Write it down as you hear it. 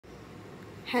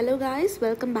Hello guys,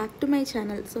 welcome back to my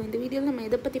channel. So in the video நம்ம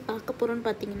எதை பற்றி பார்க்க போகிறோம்னு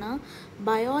பார்த்தீங்கன்னா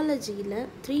பயாலஜியில்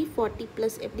 340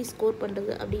 ப்ளஸ் எப்படி ஸ்கோர்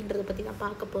பண்ணுறது அப்படின்றத பற்றி தான்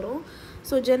பார்க்க போகிறோம்.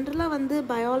 ஸோ ஜென்ரலாக வந்து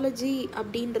பயாலஜி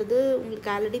அப்படின்றது உங்களுக்கு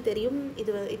ஆல்ரெடி தெரியும்.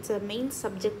 இது it's a main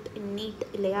subject in NEET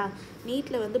இல்லையா?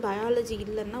 நீட்டில் வந்து பயாலஜி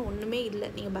இல்லைன்னா ஒன்றுமே இல்லை.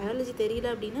 நீங்கள் பயாலஜி தெரியல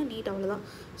அப்படின்னா நீட் அவ்வளோதான்.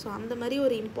 ஸோ அந்த மாதிரி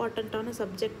ஒரு இம்பார்ட்டண்ட்டான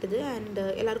சப்ஜெக்ட் இது அண்ட்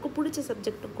எல்லாருக்கும் பிடிச்ச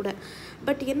சப்ஜெக்டும் கூட.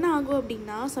 பட் என்ன ஆகும்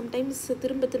அப்படின்னா சம்டைம்ஸ்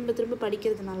திரும்ப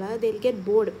படிக்கிறதுனால they'll get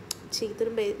bored.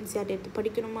 திரும்ப என்சிஆர்டி எடுத்து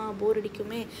படிக்கணுமா, போர்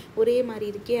அடிக்குமே, ஒரே மாதிரி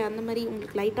இருக்கே, அந்த மாதிரி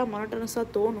உங்களுக்கு லைட்டாக மோனோட்டனஸாக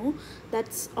தோணும்.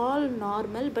 That's all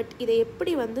normal. பட் இதை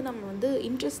எப்படி வந்து நம்ம வந்து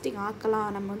இன்ட்ரெஸ்டிங் ஆக்கலாம்,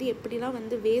 நம்ம வந்து எப்படிலாம்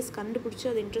வந்து வேஸ் கண்டுபிடிச்சி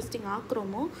அதை இன்ட்ரெஸ்டிங்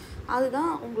ஆக்குறோமோ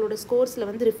அதுதான் உங்களோட ஸ்கோர்ஸில்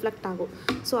வந்து ரிஃப்ளெக்ட் ஆகும்.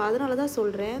 ஸோ அதனால தான்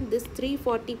சொல்கிறேன், this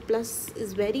 340 plus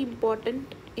is very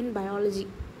important in biology.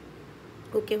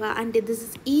 ஓகேவா? And this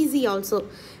is easy also.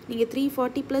 நீங்கள்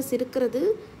 340 ப்ளஸ் இருக்கிறது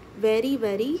very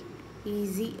very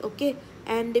easy. Okay,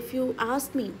 and if you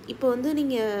ask me, இப்போ வந்து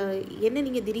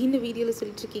நீங்கள் திடீர்னு வீடியோவில்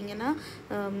சொல்லிட்டுருக்கீங்கன்னா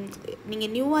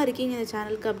நீங்கள் நியூவாக இருக்கீங்க இந்த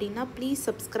சேனலுக்கு அப்படின்னா please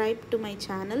subscribe to my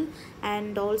channel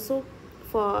and also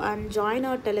and join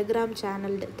our telegram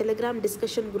channel, telegram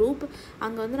discussion group.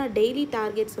 அங்கே வந்து நான் டெய்லி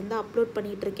டார்கெட்ஸ் வந்து அப்லோட்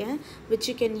பண்ணிகிட்ருக்கேன், which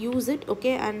you can use it.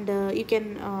 Okay, and you can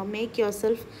make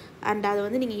yourself and அதை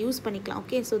வந்து நீங்கள் யூஸ் பண்ணிக்கலாம்.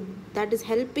 Okay, so that is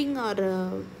helping our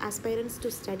aspirants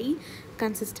to study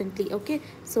consistently. Okay,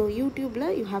 so YouTubeல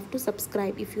you have to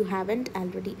subscribe if you haven't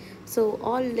already. So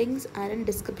all links are in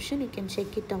description, you can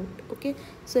check it out. Okay,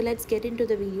 so let's get into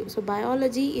the video. So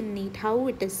biology in NEET, how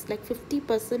it is, like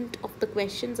 50% of the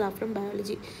questions are from biology.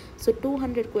 So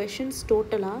 200 questions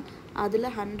totally, அதில்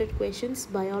 100 questions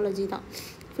biology தான்.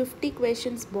 50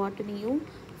 questions botanyயும்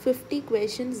 50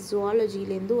 questions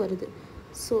zoologyலேருந்து வருது.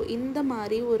 So இந்த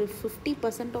மாதிரி ஒரு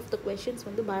 50% of the questions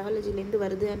வந்து பயாலஜிலேருந்து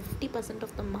வருது and 50%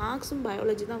 of the மார்க்ஸும்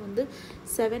biology தான் வந்து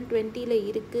 720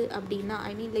 இருக்குது அப்படின்னா,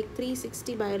 ஐ மீன் லைக்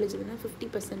 360 பயாலஜினா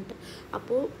 50%.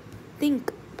 அப்போது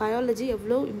திங்க் பயாலஜி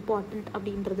எவ்வளோ இம்பார்ட்டண்ட்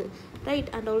அப்படின்றது,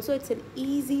 right? And also it's an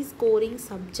easy scoring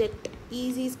subject.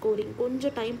 Easy scoring,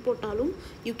 கொஞ்சம் டைம் போட்டாலும்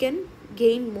you can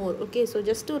gain more. Okay, so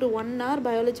just ஒரு 1 hour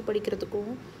பயாலஜி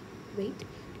படிக்கிறதுக்கும்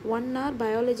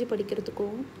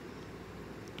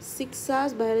 6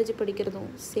 hours பயாலஜி படிக்கிறதும்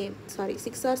சேம்,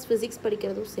 6 hours ஃபிசிக்ஸ்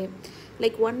படிக்கிறதும் சேம்.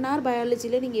 லைக் 1 hour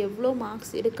பயாலஜியில் நீங்கள் எவ்வளோ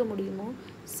மார்க்ஸ் எடுக்க முடியுமோ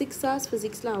 6 hours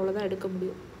ஃபிசிக்ஸில் அவ்வளோதான் எடுக்க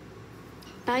முடியும்.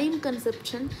 Time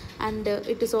conception and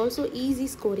it is also easy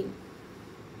scoring.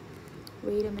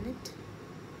 Wait a minute.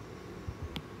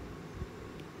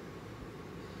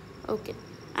 Okay,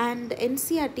 and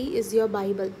NCERT is your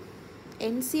Bible.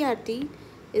 NCERT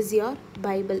is your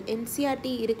Bible.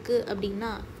 NCERT இருக்குது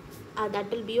அப்படின்னா that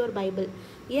will be your bible.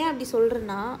 ஏன் அப்படி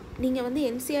சொல்கிறேன்னா, நீங்கள் வந்து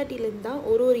என்சிஆர்டிலேருந்து தான்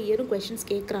ஒரு இயரும் கொஷின்ஸ்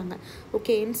கேட்குறாங்க.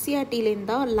 ஓகே, என்சிஆர்டிலேருந்து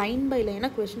தான் லைன் பை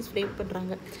லைனாக கொஷின்ஸ் ஃப்ரேம்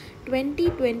பண்ணுறாங்க.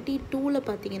 2022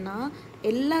 பார்த்தீங்கன்னா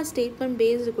எல்லா ஸ்டேட்மெண்ட்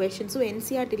பேஸ்டு கொஷின்ஸும்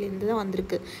என்சிஆர்டிலேருந்து தான்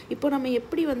வந்திருக்கு. இப்போ நம்ம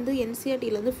எப்படி வந்து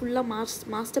என்சிஆர்டிலேருந்து ஃபுல்லாக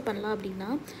மாஸ்டர் பண்ணலாம் அப்படின்னா,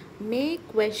 make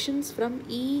questions from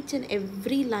each and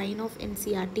every line of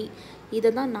NCERT.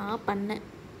 இதை தான் நான் பண்ணேன்.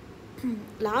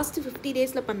 லாஸ்ட்டு 50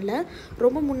 daysல பண்ணல,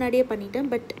 ரொம்ப முன்னாடியே பண்ணிட்டேன்.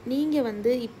 பட் நீங்கள்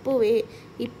வந்து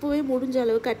இப்போவே முடிஞ்ச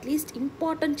அளவுக்கு அட்லீஸ்ட்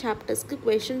இம்பார்ட்டன்ட் சாப்டர்ஸ்க்கு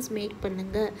கொஷின்ஸ் மேக்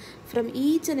பண்ணுங்கள். From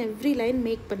each and every line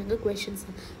make பண்ணுங்கள். கொஷின்ஸ்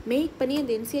மேக் பண்ணி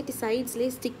அந்த என்சிஆர்டி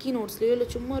சைட்ஸ்லேயே ஸ்டிக்கி நோட்ஸ்லேயோ இல்லை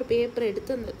சும்மா ஒரு பேப்பரை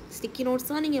எடுத்து அந்த ஸ்டிக்கி நோட்ஸ்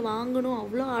தான் நீங்கள் வாங்கணும்,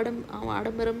 அவ்வளோ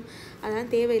ஆடம்பரம்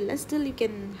அதெல்லாம் தேவையில்லை. Still you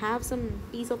can have some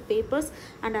piece of papers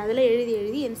and அதில்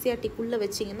எழுதி என்சிஆர்டிக்குள்ளே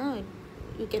வச்சிங்கன்னா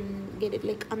you can get it.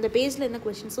 Like அந்த பேஜில் என்ன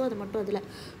கொஷின்ஸோ அது மட்டும் அதில்.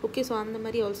 ஓகே, ஸோ அந்த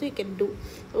மாதிரி also you can do.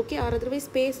 Okay, or otherwise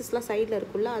ஸ்பேசஸ்லாம் சைடில்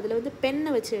இருக்குல்ல, அதில் வந்து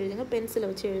பென்னை வச்சு எழுதுங்க, பென்சிலை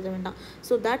வச்சு எழுத வேண்டாம்.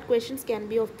 So that questions can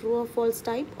P of true or false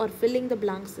type R filling the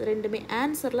blanks. ரெண்டுமே.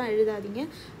 ஆன்சர்லாம் எழுதாதீங்க.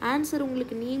 ஆன்சர்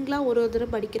உங்களுக்கு நீங்களாக ஒரு தடவை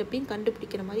படிக்கிறப்பையும்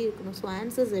கண்டுபிடிக்கிற மாதிரி இருக்கணும். So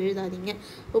answers எழுதாதீங்க.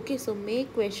 Okay, so make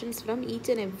questions from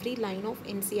each and every line of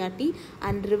NCERT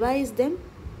and revise them.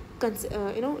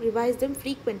 Revise them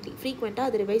frequently.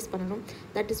 அதை revise பண்ணணும்.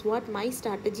 That is what my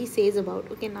strategy chase about.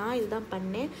 Okay, நான் இதுதான்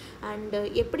பண்ணேன். அண்ட்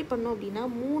எப்படி பண்ணோம் அப்படின்னா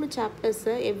 3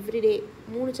 சாப்டர்ஸை எவ்ரிடே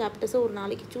 3 சாப்டர்ஸை ஒரு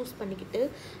நாளைக்கு சூஸ் பண்ணிக்கிட்டு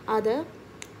அதை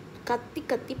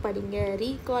கத்தி படிங்க.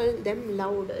 Recall them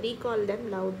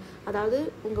loud. அதாவது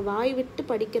உங்கள் வாய் விட்டு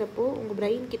படிக்கிறப்போ உங்கள்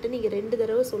பிரெயின் கிட்ட நீங்கள் 2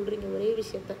 தடவை சொல்கிறீங்க ஒரே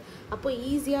விஷயத்த, அப்போ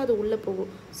ஈஸியாக அது உள்ளே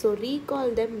போகும். So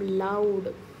recall them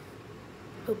loud.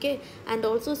 Okay, and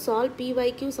also solve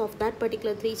PYQs of that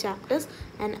particular 3 chapters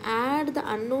and add the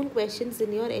unknown questions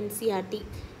in your NCRT.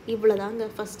 இவ்வளோதாங்க.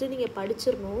 ஃபஸ்ட்டு நீங்கள்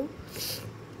படிச்சிடணும்.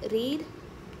 read,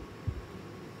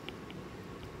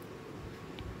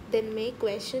 then make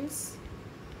questions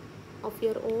of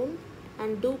your own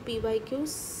and do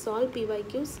PYQs, solve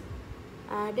PYQs,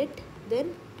 add it, then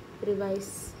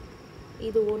revise.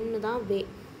 இது ஒன்று தான் வே.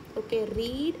 Okay,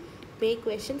 read, make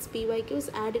questions, PYQs,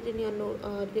 add it in your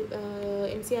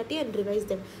NCERT and revise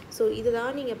them. So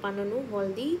இதுதான் நீங்கள் பண்ணணும்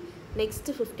all the next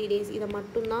 50 days. இதை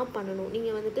மட்டும்தான் பண்ணணும்.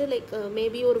 நீங்கள் வந்துட்டு லைக்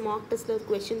மேபி ஒரு மார்க் டெஸ்ட்டில் ஒரு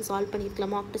கொஷின் சால்வ்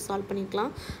பண்ணியிருக்கலாம், மார்க் டெஸ்ட் சால்வ்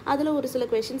பண்ணியிருக்கலாம். அதில் ஒரு சில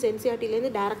கொஷின்ஸ்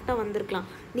NCERTலேருந்து டேரெக்டாக வந்திருக்கலாம்.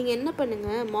 நீங்கள் என்ன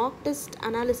பண்ணுங்கள், mark test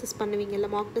analysis பண்ணுவீங்கல்ல,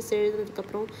 mark test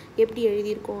எழுதுனதுக்கப்புறம் எப்படி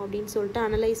எழுதியிருக்கோம் அப்படின்னு சொல்லிட்டு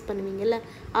அனலைஸ் பண்ணுவீங்கல்ல,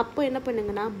 அப்போ என்ன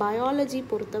பண்ணுங்கன்னா பயாலஜி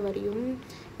பொறுத்த வரையும்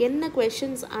என்ன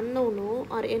கொஷின்ஸ் அன்னோனோ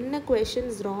ஆர் என்ன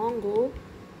கொஷின்ஸ் ராங்கோ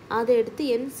அதை எடுத்து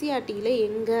NCERTயில்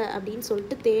எங்கே அப்படின்னு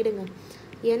சொல்லிட்டு தேடுங்க.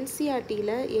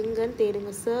 NCERTயில் எங்கன்னு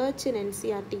தேடுங்க, சர்ச் இன்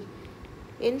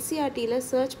NCERTயில்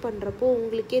சர்ச் பண்ணுறப்போ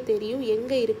உங்களுக்கே தெரியும்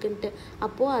எங்கே இருக்குன்ட்டு.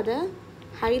 அப்போது அதை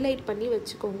ஹைலைட் பண்ணி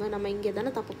வச்சுக்கோங்க. நம்ம இங்கே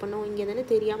தானே தப்பு பண்ணோம், இங்கே தானே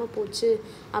தெரியாமல் போச்சு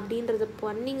அப்படின்றத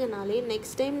பண்ணிங்கனாலே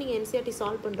நெக்ஸ்ட் டைம் நீங்கள் NCERT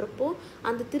சால்வ் பண்ணுறப்போ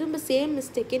அந்த திரும்ப சேம்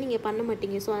மிஸ்டேக்கே நீங்கள் பண்ண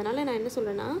மாட்டீங்க. ஸோ அதனால் நான் என்ன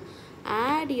சொல்கிறேன்னா,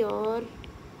 ஆட் யோர்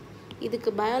இதுக்கு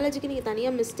பயாலஜிக்கு நீங்கள்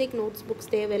தனியாக மிஸ்டேக் நோட்ஸ்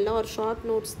புக்ஸ் தேவையில்லை, ஒரு ஷார்ட்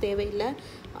நோட்ஸ் தேவையில்லை.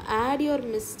 Add your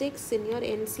mistakes in your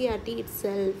NCERT it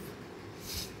self.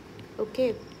 Okay,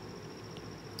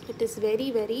 it is very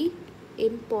very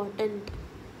important.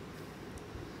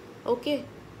 Okay,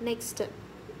 next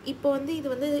இப்போ வந்து இது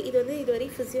வரை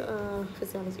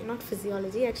ஃபிசியாலஜி நாட்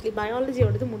ஃபிசியாலஜி, ஆக்சுவலி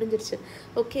பயாலஜியோடது முடிஞ்சிருச்சு.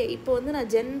 ஓகே, இப்போ வந்து நான்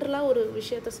ஜென்ரலாக ஒரு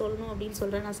விஷயத்த சொல்லணும் அப்படின்னு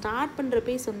சொல்கிறேன். நான் ஸ்டார்ட்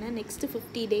பண்ணுறப்பே சொன்னேன் நெக்ஸ்ட்டு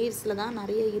 50 டேஸில் தான்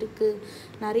நிறைய இருக்குது,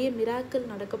 நிறைய மிராக்கிள்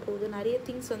நடக்க போகுது, நிறைய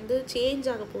திங்ஸ் வந்து சேஞ்ச்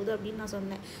ஆக போகுது அப்படின்னு நான்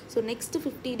சொன்னேன். So next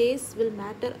 50 days will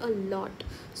matter a lot.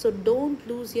 So don't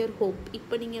lose your hope.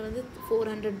 இப்போ நீங்கள் வந்து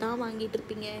 400 தான் வாங்கிட்டு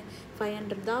இருப்பீங்க,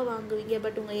 500 தான் வாங்குவீங்க.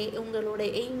 பட் உங்களோட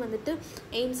எய்ம் வந்துட்டு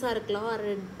எய்ம்ஸாக இருக்கலாம்,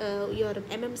 ஒரு யுவர்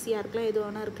MMCயாக இருக்கலாம், எது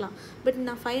வேணால் இருக்கலாம். பட்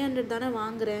நான் 500 தானே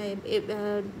வாங்குகிறேன்,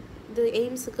 இது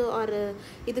எய்ம்ஸுக்கு ஒரு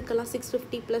இதுக்கெல்லாம்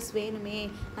 650+ வேணுமே,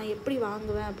 நான் எப்படி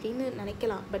வாங்குவேன் அப்படின்னு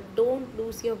நினைக்கலாம். But don't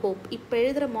lose your hope. இப்போ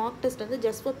எழுதுகிற மார்க் டெஸ்ட் வந்து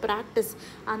ஜஸ்ட் ஃபார் ப்ராக்டிஸ்.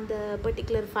 அந்த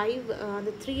பர்டிகுலர்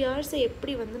அந்த 3 years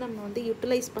எப்படி வந்து நம்ம வந்து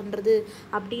யூட்டிலைஸ் பண்ணுறது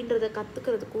அப்படின்றத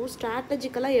கற்றுக்கிறதுக்கும்,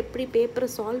 ஸ்ட்ராட்டஜிக்கலாக எப்படி பேப்பரை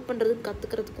சால்வ் பண்ணுறதுன்னு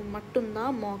கற்றுக்கிறதுக்கும்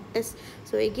மட்டும்தான் mark test.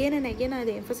 So again and again நான்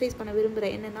இதை எம்ஃபசைஸ் பண்ண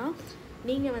விரும்புகிறேன். என்னென்னா,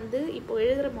 நீங்கள் வந்து இப்போ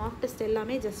எழுதுகிற மார்க் டெஸ்ட்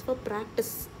எல்லாமே ஜஸ்ட் ஃபார்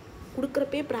ப்ராக்டிஸ்.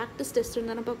 கொடுக்குறப்பே ப்ராக்டிஸ் டெஸ்ட்டுன்னு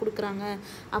தானேப்பா கொடுக்குறாங்க.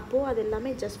 அப்போது அது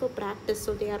எல்லாமே just for practice.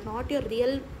 So they are not your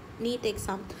real NEET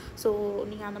exam. So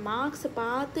நீங்கள் அந்த மார்க்ஸை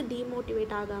பார்த்து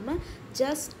டிமோட்டிவேட் ஆகாமல்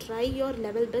just try your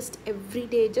level best every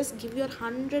day. Just give your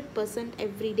 100%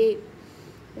 every day.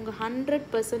 உங்கள்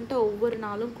 100% ஒவ்வொரு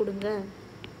நாளும் கொடுங்க.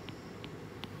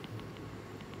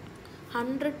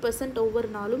 100%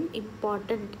 ஒவ்வொரு நாளும்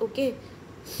இம்பார்ட்டண்ட். ஓகே,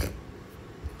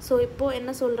 ஸோ இப்போது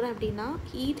என்ன சொல்கிறேன் அப்படின்னா,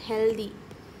 ஈட் ஹெல்தி.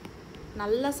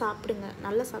 நல்லா சாப்பிடுங்க,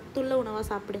 நல்ல சத்துள்ள உணவாக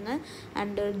சாப்பிடுங்க.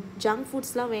 அண்டு ஜங்க்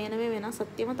ஃபுட்ஸ்லாம் வேணவே வேணாம்,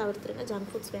 சத்தியமாக தவிர்த்துருங்க. ஜங்க்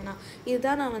ஃபுட்ஸ் வேணாம்.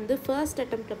 இதுதான் நான் வந்து ஃபர்ஸ்ட்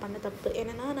அட்டெம்ப்டில் பண்ண தப்பு.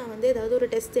 என்னென்னா, நான் வந்து ஏதாவது ஒரு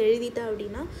டெஸ்ட் எழுதிட்டேன்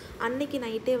அப்படின்னா அன்றைக்கி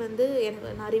நைட்டே வந்து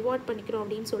எனக்கு நான் ரிவார்ட் பண்ணிக்கிறோம்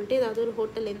அப்படின்னு சொல்லிட்டு ஏதாவது ஒரு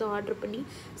ஹோட்டல்லேருந்து ஆர்டர் பண்ணி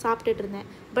சாப்பிட்டுட்டு இருந்தேன்.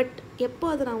 பட் எப்போ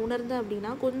அதை நான் உணர்ந்தேன்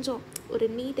அப்படின்னா, கொஞ்சம் ஒரு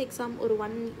NEET எக்ஸாம் ஒரு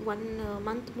ஒன்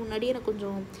மந்த் முன்னாடி எனக்கு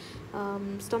கொஞ்சம்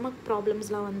ஸ்டொமக்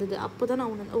ப்ராப்ளம்ஸ்லாம் வந்தது. அப்போ தான்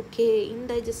நான் உணர்ந்தேன், ஓகே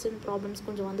இன்டைஜஷன் ப்ராப்ளம்ஸ்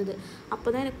கொஞ்சம் வந்தது. அப்போ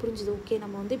தான் எனக்கு புரிஞ்சுது, ஓகே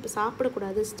நம்ம வந்து இப்போ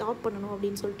சாப்பிடக்கூடாது, ஸ்டாப் பண்ணணும்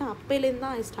அப்படின்னு சொல்லிட்டு அப்போலேருந்து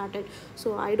தான் I started. So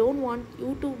I don't want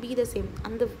you to be the same.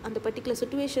 அந்த பர்டிகுலர்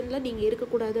சுச்சுவேஷனில் நீங்கள்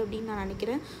இருக்கக்கூடாது அப்படின்னு நான்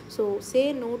நினைக்கிறேன். So say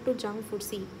no to junk food.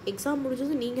 Exam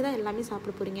முடிஞ்சது நீங்கள் தான் எல்லாமே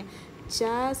சாப்பிட போகிறீங்க.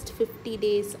 ஜஸ்ட் 50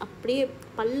 days அப்படியே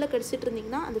பல்ல கடிச்சிட்டு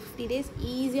இருந்தீங்கன்னா அந்த 50 days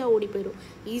ஈஸியாக ஓடி போயிடும்.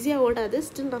 ஈஸியாக ஓடாது,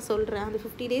 ஸ்டில் நான் சொல்கிறேன், அந்த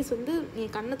 50 days வந்து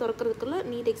நீங்கள் கண்ணை திறக்கிறதுக்குள்ளே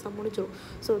NEET எக்ஸாம் முடிஞ்சிடும்.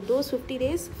 ஸோ தோஸ் 50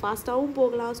 days ஃபாஸ்ட்டாகவும்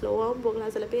போகலாம், ஸ்லோவாகவும்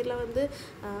போகலாம். சில பேர்லாம் வந்து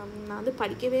நான் வந்து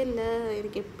படிக்கவே இல்லை,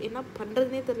 எனக்கு என்ன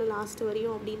பண்ணுறதுனே தெரியல லாஸ்ட்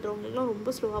வரையும் அப்படின்றவங்களுக்குலாம்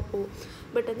ரொம்ப ஸ்லோவாக போகும்.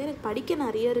 பட் வந்து எனக்கு படிக்க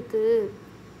நிறைய இருக்குது,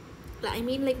 ஐ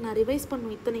மீன் லைக் நான் ரிவைஸ்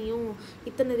பண்ணும்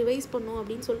இத்தனை ரிவைஸ் பண்ணும்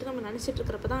அப்படின்னு சொல்லிட்டு நம்ம நினச்சிட்டு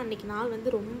இருக்கிறப்ப தான் அன்றைக்கி நாள்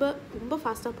வந்து ரொம்ப ரொம்ப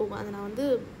ஃபாஸ்ட்டாக போகும். அதை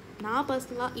நான்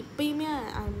பர்சனலாக இப்போயுமே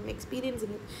ஐ எம்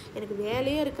எக்ஸ்பீரியன்ஸிங். எனக்கு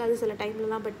வேலையே இருக்காது சில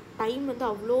டைம்லலாம், பட் டைம் வந்து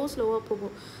அவ்வளோ ஸ்லோவாக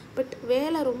போகும். பட்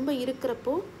வேலை ரொம்ப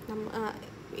இருக்கிறப்போ நம்ம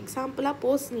எக்ஸாம்பிளாக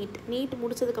போஸ்ட் நீட்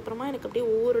முடிச்சதுக்கப்புறமா எனக்கு அப்படியே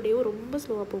ஒவ்வொரு டேவும் ரொம்ப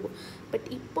ஸ்லோவாக போகும். பட்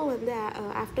இப்போ வந்து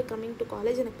ஆஃப்டர் கம்மிங் டு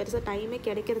காலேஜ் எனக்கு பெருசாக டைமே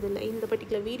கிடைக்கிறது இல்லை. இந்த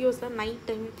பர்டிகுலர் வீடியோஸ்லாம் நைட்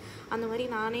டைம் அந்த மாதிரி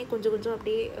நானே கொஞ்சம்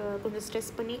அப்படியே கொஞ்சம்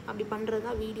ஸ்ட்ரெஸ் பண்ணி அப்படி பண்ணுறது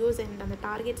தான் வீடியோஸ். அண்ட் அந்த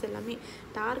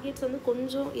டார்கெட்ஸ் வந்து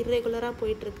கொஞ்சம் இர்ரெகுலராக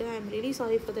போயிட்டுருக்கு. I am really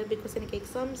sorry for that. Because எனக்கு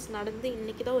எக்ஸாம்ஸ் நடந்து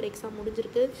இன்றைக்கி தான் ஒரு எக்ஸாம்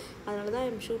முடிஞ்சிருக்கு. அதனால தான் I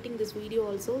am shooting this video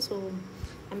also. So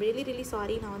I'm really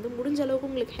sorry. நான் வந்து முடிஞ்ச அளவுக்கு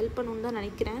உங்களுக்கு ஹெல்ப் பண்ணணுன்னு தான்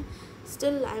நினைக்கிறேன்.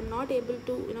 Still I am not able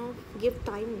to give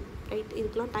time right.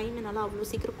 இதுக்கெலாம் டைம் என்னால் அவ்வளோ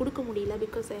சீக்கிரம் கொடுக்க முடியல,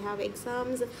 because I have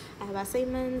exams, I have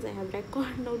assignments, I have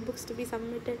record note books to be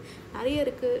submitted, நிறைய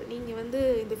இருக்குது. நீங்கள் வந்து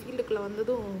இந்த ஃபீல்டுக்குள்ளே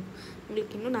வந்ததும்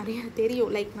உங்களுக்கு இன்னும் நிறையா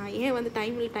தெரியும். லைக் நான் ஏன் வந்து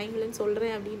டைம் இல்லைன்னு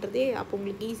சொல்கிறேன் அப்படின்றதே அப்போ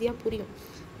உங்களுக்கு ஈஸியாக புரியும்.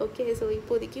 ஓகே, ஸோ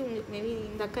இப்போதைக்கு உங்களுக்கு மேபி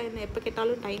இந்த அக்கா என்ன எப்போ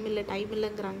கேட்டாலும் டைம்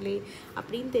இல்லைங்கிறாங்களே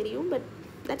அப்படின்னு தெரியும். But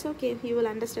that's okay, you will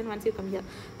understand once you come here.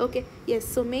 Okay, yes,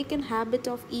 so make an habit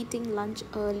of eating lunch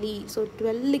early. So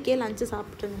 12 lunch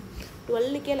சாப்பிட்டுருங்க.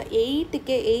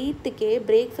 8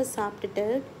 breakfast சாப்பிட்டுட்டு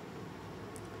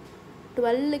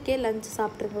 12 லஞ்ச்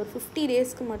சாப்பிட்ருங்க. ஒரு 50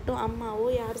 டேஸ்க்கு மட்டும் அம்மாவோ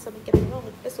யார் சமைக்கிறாங்களோ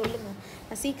அவங்ககிட்ட சொல்லுங்கள்,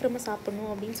 நான் சீக்கிரமாக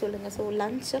சாப்பிட்ணும் அப்படின்னு சொல்லுங்கள். ஸோ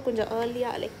லஞ்சை கொஞ்சம்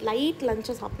ஏர்லியாக, லைக் லைட்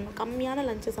லஞ்சை சாப்பிட்ணும், கம்மியான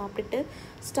லஞ்சை சாப்பிட்டுட்டு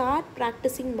start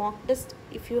practising Mach test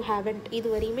if you haven't. இது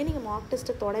வரையுமே நீங்கள் மாக்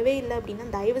டெஸ்ட்டை தொடவே இல்லை அப்படின்னா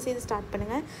தயவுசெய்து ஸ்டார்ட்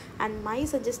பண்ணுங்கள். And my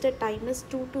suggested time is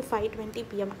 2 to 5:20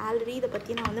 PM. Already இதை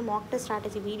பற்றி நான் வந்து மாக் டெஸ்ட்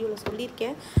ஸ்ட்ராட்டஜி வீடியோவில்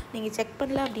சொல்லியிருக்கேன். நீங்கள் செக்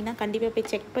பண்ணல அப்படின்னா கண்டிப்பாக போய்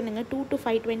செக் பண்ணுங்கள். 2 to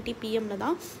 5:20 PM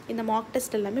தான் இந்த மாக்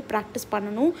டெஸ்ட் எல்லாமே ப்ராக்டிஸ்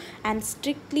பண்ணணும். அண்ட்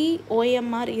ஸ்ட்ரிக்ட்லி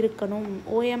OMR இருக்கணும்.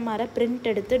 OMR பிரிண்ட்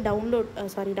எடுத்து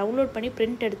டவுன்லோட் பண்ணி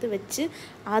பிரிண்ட் எடுத்து வச்சு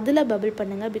அதில் பபிள்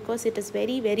பண்ணுங்கள். Because it is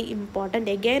very very important.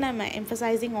 Again I am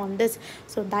emphasising on this.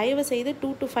 So தயவு செய்து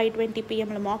 2 to 5:20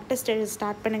 PM Mach test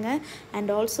start பண்ணுங்கள்.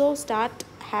 And also start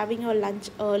having your lunch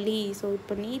early. So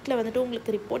இப்போ நீட்டில் வந்துட்டு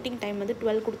உங்களுக்கு ரிப்போர்ட்டிங் டைம் வந்து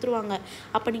 12 கொடுத்துருவாங்க.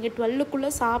 அப்போ நீங்கள்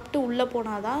 12க்குள்ளே சாப்பிட்டு உள்ளே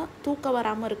போனால் தான் தூக்கம்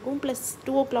வராமல் இருக்கும். ப்ளஸ்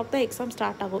 2 o'clock தான் எக்ஸாம்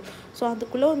ஸ்டார்ட் ஆகும். ஸோ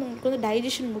அதுக்குள்ளே உங்களுக்கு வந்து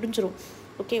டைஜஷன் முடிஞ்சிடும்.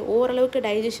 ஓகே, ஓரளவுக்கு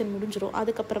டைஜஷன் முடிஞ்சிடும்.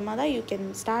 அதுக்கப்புறமா தான் you can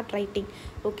start writing.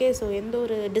 Okay, so எந்த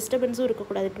ஒரு டிஸ்டர்பன்ஸும்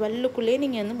இருக்கக்கூடாது. 12க்குள்ளே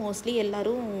நீங்கள் வந்து மோஸ்ட்லி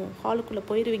எல்லோரும் ஹாலுக்குள்ளே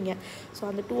போயிடுவீங்க. ஸோ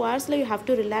அந்த 2 hours you have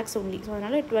to relax only. So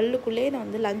அதனால் 12க்குள்ளே நான்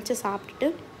வந்து லஞ்சை சாப்பிட்டுட்டு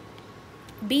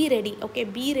be ready. Okay,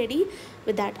 be ready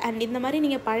with that. And இந்த மாதிரி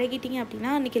நீங்கள் பழகிட்டீங்க அப்படின்னா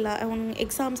அன்றைக்கி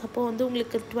எக்ஸாம்ஸ் அப்போது வந்து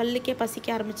உங்களுக்கு 12க்கே பசிக்க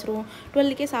ஆரம்பிச்சிரும்.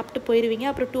 12க்கே சாப்பிட்டு போயிடுவீங்க.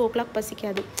 அப்புறம் 2 o'clock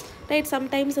பசிக்காது. ரைட்.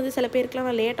 சம்டைம்ஸ் வந்து சில பேருக்குலாம்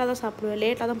நான் லேட்டாக தான் சாப்பிடுவேன்,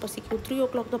 லேட்டாக தான் பசிக்கும், 3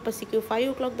 o'clock தான் பசிக்கும், 5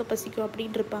 o'clock தான் பசிக்கும்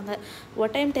அப்படின்னு இருப்பாங்க.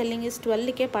 வாட் ஐம் டெல்லிங் இஸ்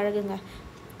 12க்கே பழகுங்க.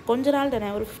 கொஞ்ச நாள்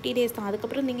தானே, ஒரு 50 days தான்.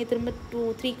 அதுக்கப்புறம் நீங்கள் திரும்ப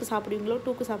 3க்கு சாப்பிடுவீங்களோ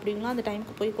 2க்கு சாப்பிடுவீங்களோ அந்த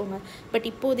டைமுக்கு போய்க்கோங்க. பட்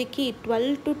இப்போதைக்கு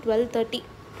 12 to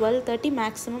 12:30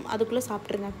 மேக்ஸிமம் அதுக்குள்ளே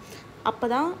சாப்பிட்ருங்க. அப்போ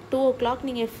தான் 2 o'clock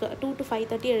நீங்கள் 2 to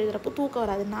 5:30 எழுதுகிறப்போ தூக்கம்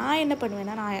வராது. நான் என்ன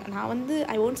பண்ணுவேன்னா, நான் வந்து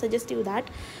I won't suggest you that.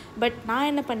 But நான்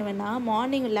என்ன பண்ணுவேன்னா,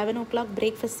 மார்னிங் 11 o'clock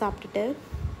பிரேக்ஃபாஸ்ட் சாப்பிட்டுட்டு,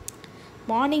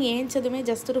 மார்னிங் ஏஞ்சதுமே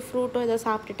ஜஸ்ட் ஒரு ஃப்ரூட்டோ ஏதோ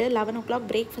சாப்பிட்டுட்டு 11 o'clock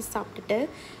பிரேக்ஃபாஸ்ட் சாப்பிட்டுட்டு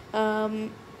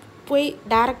போய்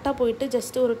டேரெக்டாக போயிட்டு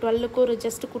ஜஸ்ட்டு ஒரு 12க்கு ஒரு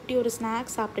ஜஸ்ட்டு குட்டி ஒரு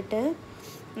ஸ்நாக்ஸ் சாப்பிட்டுட்டு,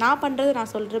 நான் பண்ணுறது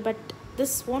நான் சொல்கிறேன். But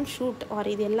this won't shoot R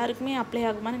இது எல்லாருக்குமே அப்ளை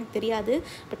ஆகுமான்னு எனக்கு தெரியாது.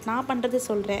 பட் நான் பண்ணுறது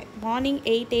சொல்கிறேன். Morning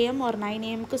 8 AM or 9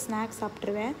 AMக்கு snacks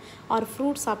சாப்பிட்ருவேன், R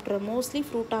fruit சாப்பிட்ருவேன். Mostly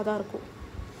ஃப்ரூட்டாக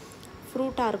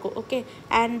இருக்கும். Okay,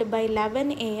 and by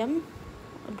 11 AM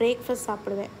breakfast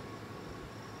சாப்பிடுவேன்.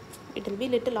 It will be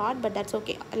little add, but that's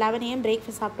okay. 11 AM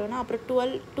breakfast சாப்பிடுவேன்னா அப்புறம்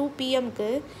 2 PMக்கு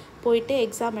போயிட்டு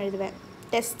எக்ஸாம் எழுதுவேன்,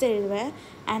 டெஸ்ட் எழுதுவேன்.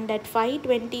 அண்ட் அட்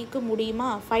 5:20க்கு முடியுமா,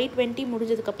 5:20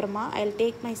 முடிஞ்சதுக்கப்புறமா I will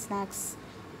take my snacks.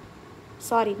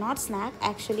 Sorry, not snack,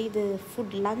 actually இது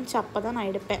food, lunch அப்போ தான் நான்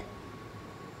எடுப்பேன்.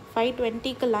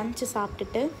 5:20க்கு லன்ச்சு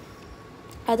சாப்பிட்டுட்டு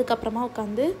அதுக்கப்புறமா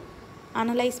உட்காந்து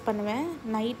அனலைஸ் பண்ணுவேன்.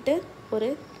 நைட்டு ஒரு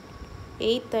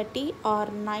 8:30 or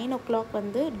 9 o'clock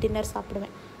வந்து டின்னர்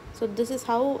சாப்பிடுவேன். So this is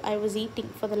how I was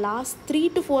eating for the last 3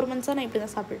 to 4 months நான் இப்படி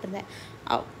தான் சாப்பிட்டுட்டு இருந்தேன்.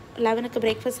 11க்கு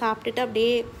பிரேக்ஃபாஸ்ட் சாப்பிட்டுட்டு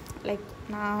அப்படியே லைக்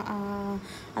நான்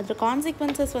அதில்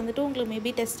கான்சிக்வன்சஸ் வந்துட்டு உங்களுக்கு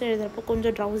மேபி டெஸ்ட் எழுதுகிறப்போ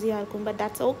கொஞ்சம் ட்ரௌசியாக இருக்கும். But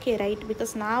that's okay, right?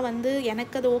 Because நான் வந்து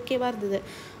எனக்கு அது ஓகேவாக இருந்தது.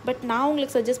 பட் நான்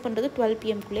உங்களுக்கு சஜஸ்ட் பண்ணுறது 12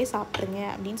 PMக்குள்ளே சாப்பிட்ருங்க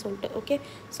அப்படின்னு சொல்லிட்டு. ஓகே,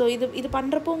 ஸோ இது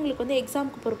பண்ணுறப்போ உங்களுக்கு வந்து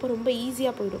எக்ஸாமுக்கு போகிறப்போ ரொம்ப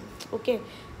ஈஸியாக போயிடும். ஓகே,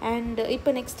 அண்ட்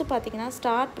இப்போ நெக்ஸ்ட்டு பார்த்தீங்கன்னா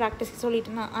ஸ்டார்ட் ப்ராக்டிஸ்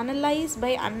சொல்லிட்டேன்னா analyse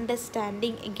by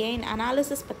understanding. Again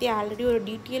analysis பற்றி ஆல்ரெடி ஒரு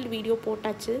டீட்டெயில் வீடியோ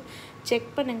போட்டாச்சு, செக்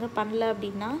பண்ணுங்கள். பண்ணல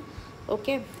அப்படின்னா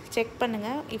ஓகே, செக்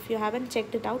பண்ணுங்கள். If you heaven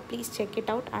checked it out, please check it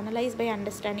out. Analyse by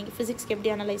understanding. ஃபிசிக்ஸ்க்கு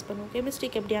எப்படி அனலைஸ் பண்ணுவோம்,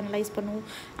 கெமிஸ்ட்ரிக்கு எப்படி அனலைஸ் பண்ணுவோம்,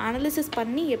 அனலிசிஸ்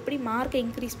பண்ணி எப்படி மார்க்கை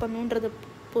இன்க்ரீஸ் பண்ணுன்றதை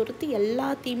பொறுத்து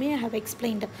எல்லாத்தையுமே ஐ ஹவ்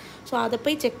எக்ஸ்பிளைன்டு. ஸோ அதை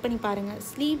போய் செக் பண்ணி பாருங்கள்.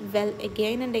 Sleep well.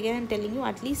 Again and again telling you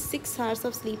at least 6 hours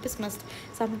of sleep is must.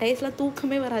 சம்டைம்ஸ்லாம்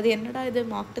தூக்கமே வராது. என்னடா இது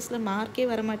மார்க் டெஸ்ட்டில் மார்க்கே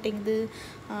வர மாட்டேங்குது,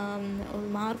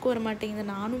 மார்க்கும் வர மாட்டேங்குது,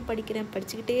 நானும்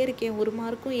படிச்சுக்கிட்டே இருக்கேன், ஒரு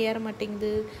மார்க்கும் ஏற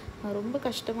மாட்டேங்குது, ரொம்ப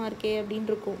கஷ்டமாக இருக்கே அப்படின்னு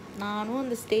இருக்கும். நானும்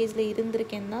அந்த ஸ்டேஜில்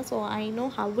இருந்திருக்கேன் தான். So I know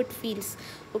how it feels.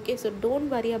 Okay, so don't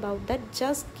worry about that,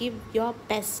 just give your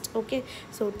best. Okay,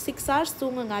 so 6 hours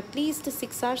தூங்குங்க, அட்லீஸ்ட்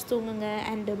 6 hours தூங்குங்க.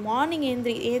 And morning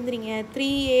ஏந்திரிங்க. 3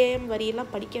 AM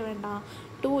வரையெல்லாம் படிக்க வேண்டாம்,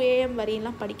 2 AM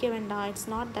வரையெல்லாம் படிக்க வேண்டாம். இட்ஸ்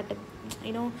நாட் தட்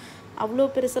யூனோ அவ்வளோ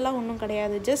பெருசெல்லாம் ஒன்றும்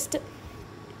கிடையாது. Just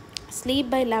sleep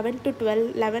by 11 to 12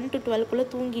 11 to 12க்குள்ளே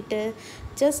தூங்கிட்டு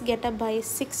just get up by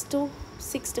 6 to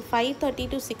 5:30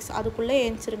 to 6 அதுக்குள்ளே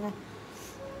ஏஞ்சிருங்க.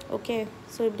 ஓகே,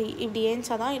 ஸோ இப்படி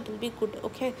ஏஞ்சாதான் it will be good.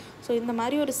 Okay, so இந்த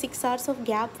மாதிரி ஒரு 6 hours ஆஃப்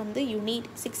கேப் வந்து you need.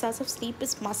 6 hours of sleep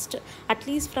is must,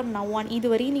 at least from now on. இது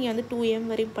வரையும் நீங்கள் வந்து 2 AM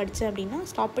வரையும் படித்த அப்படின்னா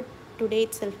stop it today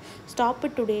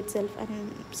it self. And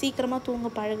சீக்கிரமாக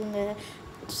தூங்க பழகுங்க.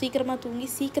 சீக்கிரமாக தூங்கி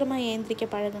சீக்கிரமாக ஏந்திரிக்க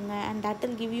பழகுங்க. And that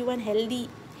will give you an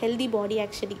healthy body.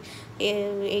 Actually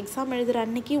exam எழுதுகிற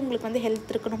அன்றைக்கி உங்களுக்கு வந்து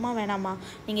ஹெல்த் இருக்கணுமா வேணாமா?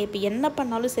 நீங்கள் இப்போ என்ன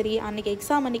பண்ணாலும் சரி, அன்றைக்கி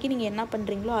எக்ஸாம் அன்றைக்கி நீங்கள் என்ன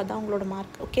பண்ணுறீங்களோ அதுதான் உங்களோட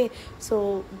mark. Okay, so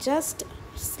just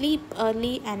sleep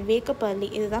early and wake up early.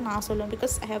 இதுதான் நான் சொல்லுவேன்.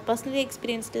 Because I have personally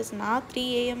experienced this. நான் 3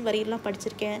 AM வரையிலாம்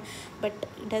படிச்சிருக்கேன். But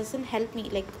it doesn't help me.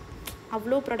 Like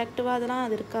அவ்வளோ ப்ரொடக்டிவாக அதெல்லாம்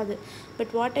அது இருக்காது.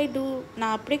 பட் வாட் ஐ டூ,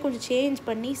 நான் அப்படியே கொஞ்சம் சேஞ்ச்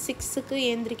பண்ணி 6க்கு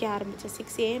ஏந்திரிக்க ஆரம்பித்தேன்.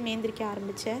 6 AM ஏந்திரிக்க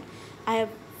ஆரம்பித்தேன்.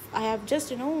 I have just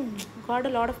got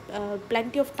a lot of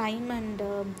plenty of time and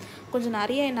கொஞ்சம்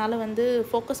நிறைய என்னால் வந்து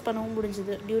ஃபோக்கஸ் பண்ணவும்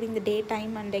முடிஞ்சுது during the day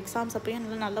time and exams அப்போயும்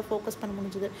என்னால் நல்லா ஃபோக்கஸ் பண்ண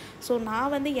முடிஞ்சுது. ஸோ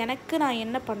நான் வந்து நான்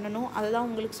என்ன பண்ணணும் அதை தான்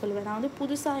உங்களுக்கு சொல்லுவேன். நான் வந்து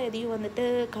புதுசாக எதையும் வந்துட்டு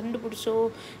கண்டுபிடிச்சோ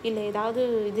இல்லை ஏதாவது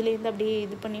இதுலேருந்து அப்படியே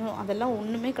இது பண்ணியோ அதெல்லாம்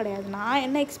ஒன்றுமே கிடையாது. நான்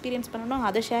என்ன எக்ஸ்பீரியன்ஸ் பண்ணணும்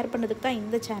அதை ஷேர் பண்ணதுக்கு தான்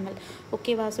இந்த சேனல்.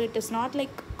 ஓகேவா? So it is not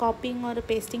like copying R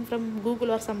pasting from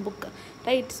Google R some book,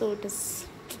 right? So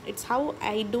it's have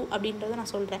I two அப்படின்றத நான்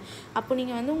சொல்கிறேன். அப்போ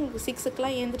நீங்கள் வந்து உங்களுக்கு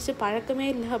 6க்குலாம் எழுந்திரிச்சு பழக்கமே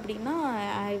இல்லை அப்படின்னா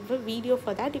I have a video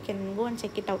for that. You can go and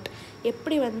check it out.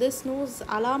 எப்படி வந்து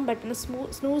அலார்ம் பட்டனை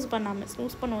ஸ்னூஸ்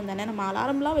பண்ணுவோம் தானே, நம்ம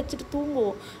அலாரம்லாம் வச்சுட்டு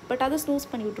தூங்குவோம். பட் அதை ஸ்னூஸ்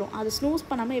பண்ணி விட்ருவோம். அது ஸ்னூஸ்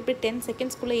பண்ணாமல் எப்படி 10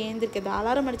 secondsக்குள்ளே ஏந்திருக்குது.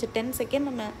 அலாரம் அடித்த 10th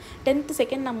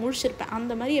செகண்ட் நான் முழிச்சிருப்பேன்.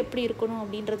 அந்த மாதிரி எப்படி இருக்கணும்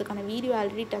அப்படின்றதுக்கான video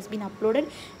already it has been uploaded.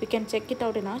 You can check it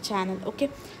out in our channel. Okay,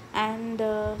 and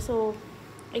so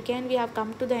again we have come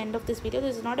to the end of this video.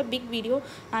 This is not a big video.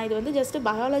 நான் இது வந்து just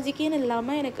பயாலஜிக்குன்னு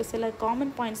இல்லாமல் எனக்கு சில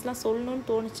common பாயிண்ட்ஸ்லாம் சொல்லணும்னு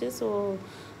தோணுச்சு. So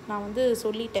நான் வந்து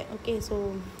சொல்லிட்டேன். ஓகே, ஸோ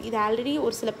இது ஆல்ரெடி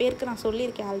ஒரு சில பேருக்கு நான்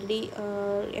சொல்லியிருக்கேன். ஆல்ரெடி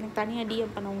எனக்கு தனியாக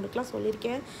டிஎம் பண்ணவங்களுக்குலாம்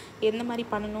சொல்லியிருக்கேன் எந்த மாதிரி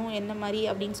பண்ணணும் என்ன மாதிரி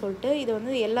அப்படின்னு சொல்லிட்டு. இது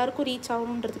வந்து எல்லாருக்கும் ரீச்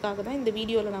ஆகணுன்றதுக்காக தான் இந்த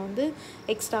வீடியோவில் நான் வந்து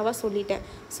எக்ஸ்ட்ராவாக சொல்லிட்டேன்.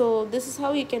 So this is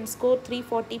how you can score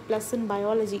 340+ in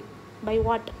biology. By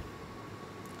what?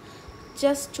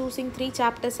 Just choosing 3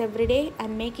 chapters every day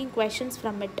and making questions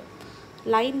from it.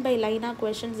 Line by line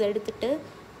questions எடுத்துட்டு,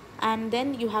 and then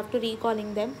you have to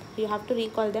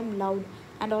recall them loud,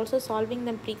 and also solving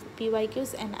them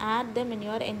PYQs and add them in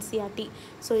your NCERT.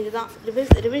 So இதுதான்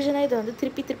ரிவிஷனாக இதை வந்து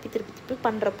திருப்பி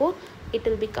பண்ணுறப்போ it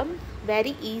will become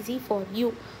very easy for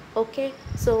you. Okay,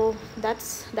 so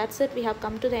that's it. We have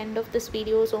come to the end of this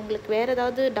video. So உங்களுக்கு வேறு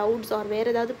ஏதாவது doubts or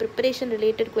வேறு ஏதாவது ப்ரிப்பரேஷன்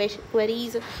ரிலேட்டட்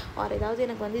queries ஆர் ஏதாவது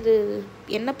எனக்கு வந்து இது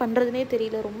என்ன பண்ணுறதுனே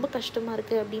தெரியல, ரொம்ப கஷ்டமாக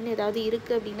இருக்குது அப்படின்னு ஏதாவது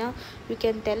இருக்குது அப்படின்னா you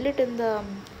can tell it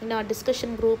in our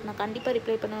discussion group. நான் கண்டிப்பாக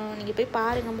ரிப்ளை பண்ணுவேன். நீங்கள் போய்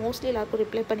பாருங்கள். மோஸ்ட்லி எல்லாருக்கும்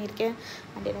ரிப்ளை பண்ணியிருக்கேன்.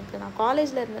 அண்ட் நான்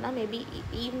காலேஜில் இருந்தேன்னா மேபி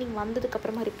ஈவினிங்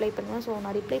வந்ததுக்கப்புறமா ரிப்ளை பண்ணுவேன். ஸோ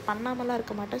நான் ரிப்ளை பண்ணாமலாம்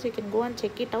இருக்க மாட்டேன். So you can go and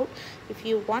check it out if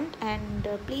you want. And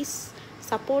please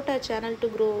support our channel to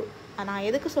grow. நான்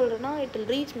எதுக்கு சொல்கிறேன்னா it will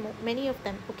reach many of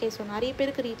them. Okay, so நிறைய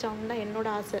பேருக்கு ரீச் ஆகணும் தான் என்னோட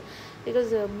ஆசை.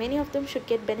 Because many of them should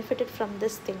get benefited from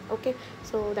this thing. Okay,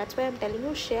 so that's why I'm telling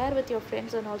you, share with your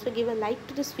friends and also give a like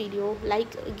to this video.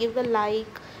 Give a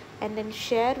like and then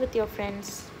share with your friends.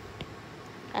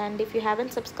 And if you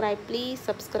haven't subscribed, please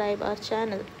subscribe our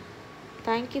channel.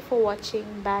 Thank you for watching.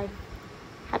 Bye.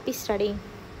 Happy studying.